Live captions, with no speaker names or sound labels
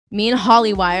Me and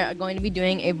Hollywire are going to be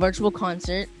doing a virtual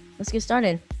concert. Let's get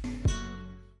started.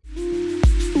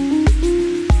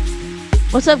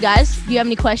 What's up, guys? Do you have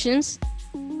any questions?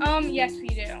 Yes, we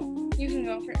do. You can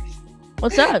go first.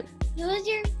 What's up? Who was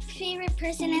your favorite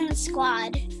person in the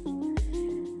squad?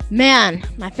 Man,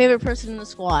 my favorite person in the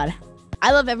squad.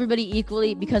 I love everybody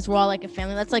equally because we're all like a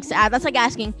family. That's like sad. That's like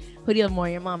asking who do you love more,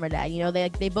 your mom or dad? You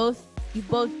know, you've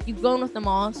grown with them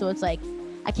all, so it's like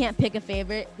I can't pick a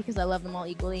favorite because I love them all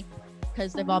equally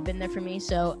because they've all been there for me.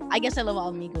 So I guess I love all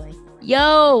of them equally.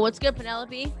 Yo, what's good,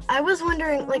 Penelope? I was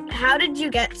wondering, how did you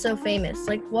get so famous?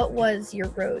 What was your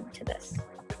road to this?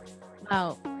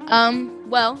 Oh,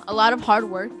 well, a lot of hard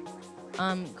work,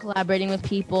 collaborating with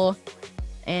people,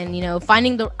 and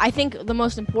finding I think the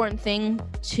most important thing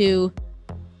to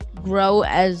grow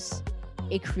as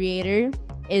a creator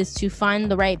is to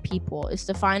find the right people, is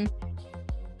to find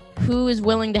who is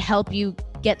willing to help you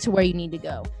get to where you need to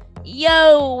go.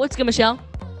 Yo, what's good, Michelle?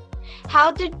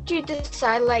 How did you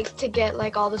decide to get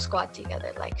all the squad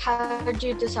together? How did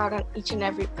you decide on each and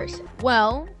every person?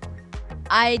 Well,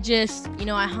 I just,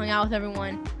 I hung out with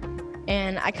everyone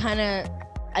and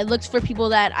I looked for people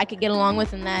that I could get along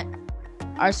with and that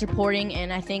are supporting,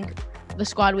 and I think the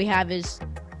squad we have is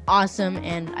awesome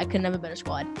and I couldn't have a better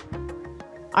squad.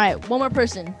 All right, one more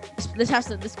person.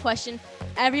 This question,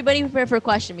 everybody prepare for a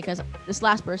question because this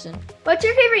last person. What's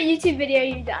your favorite YouTube video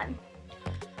you've done?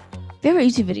 Favorite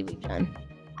YouTube video we've done?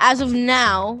 As of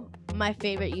now, my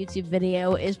favorite YouTube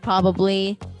video is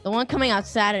probably the one coming out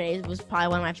Saturday. Was probably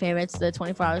one of my favorites, the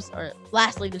 24 hours, or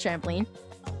lastly, the trampoline.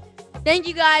 Thank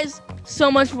you guys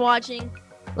so much for watching.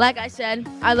 Like I said,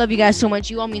 I love you guys so much.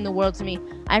 You all mean the world to me.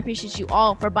 I appreciate you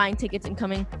all for buying tickets and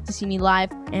coming to see me live.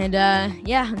 And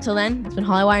yeah, until then, it's been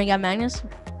Hollywire and Gavin Magnus.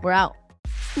 We're out.